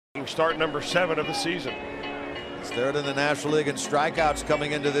Start number 7 of the season. He's third in the National League in strikeouts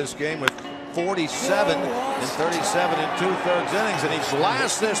coming into this game with 47 in 37 and 2/3 innings, and he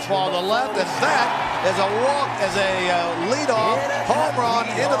blasts this ball to left, and that is a walk, as a leadoff home run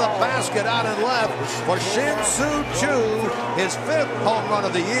into the basket out and left for Shin-Soo Choo, his 5th home run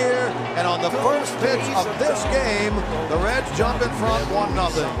of the year. And on the first pitch of this game, the Reds jump in front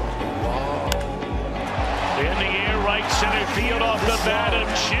 1-0. In the air, right center field off the bat of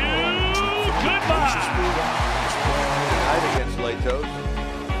Choo. Goodbye. Right against Latos.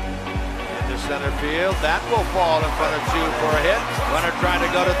 Into center field. That will fall in front of Choo for a hit. Runner trying to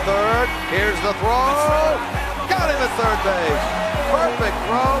go to third. Here's the throw. Got him at third base. Perfect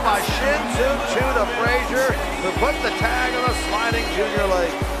throw by Shin-Soo Choo to Frazier, who put the tag on a sliding junior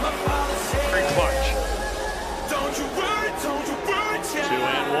league. Very clutch.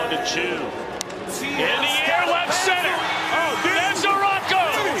 2-1 to Choo. In the air, left center. Oh, there's a Rocco.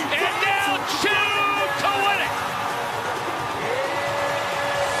 And now Choo to win it.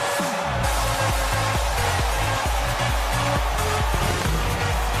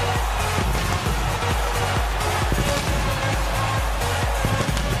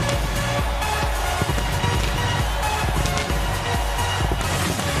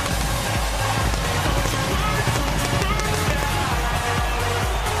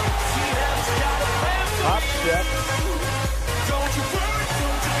 Top step.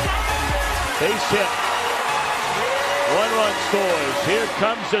 Base hit. 1-run scores. Here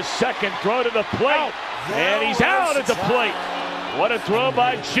comes the second throw to the plate. And he's out at the plate. What a throw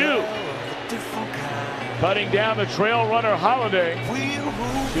by Choo. Cutting down the trail runner Holiday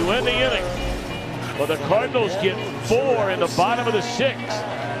to end the inning. Well, the Cardinals get 4 in the bottom of the 6th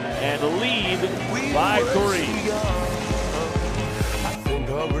and lead by 3.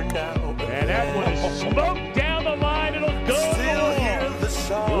 And that one is smoked down the line. It'll go to the wall.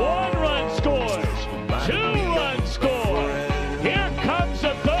 1-run scores. 2-run score. Here comes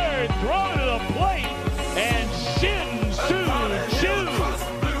the third. Throw to the plate. And Shin-Soo Choo.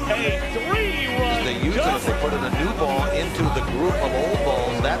 A 3-run They use it if they put in a new ball into the group of old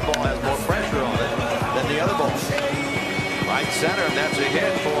balls. That ball has more pressure on it than the other ball. Right center, and that's a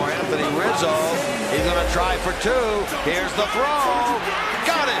hit for Anthony Rizzo. He's going to try for 2. Here's the throw.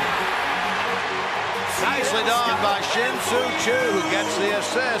 Got it. Nicely done by Shin-Soo Choo, who gets the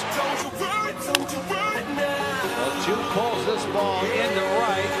assist. Well, Choo pulls this ball into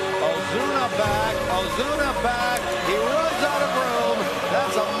right. Ozuna back. He runs out of room.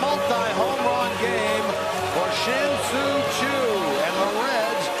 That's a multi-home run game for Shin-Soo Choo. And the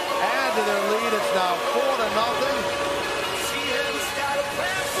Reds add to their lead. It's now 4-0.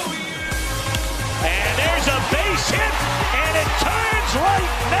 And there's a base hit, and it turns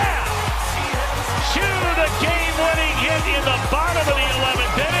right now. Choo, the game-winning hit in the bottom of the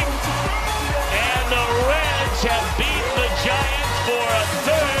 11th inning. And the Reds have beaten the Giants for a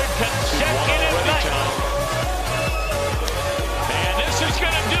 3rd consecutive night. And this is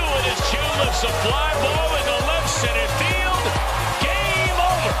going to do it as Choo lifts a fly ball into left center field. Game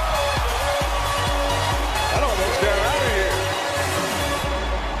over. That almost got out of here.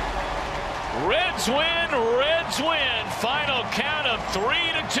 Reds win. Final count of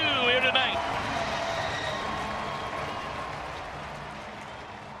 3-2.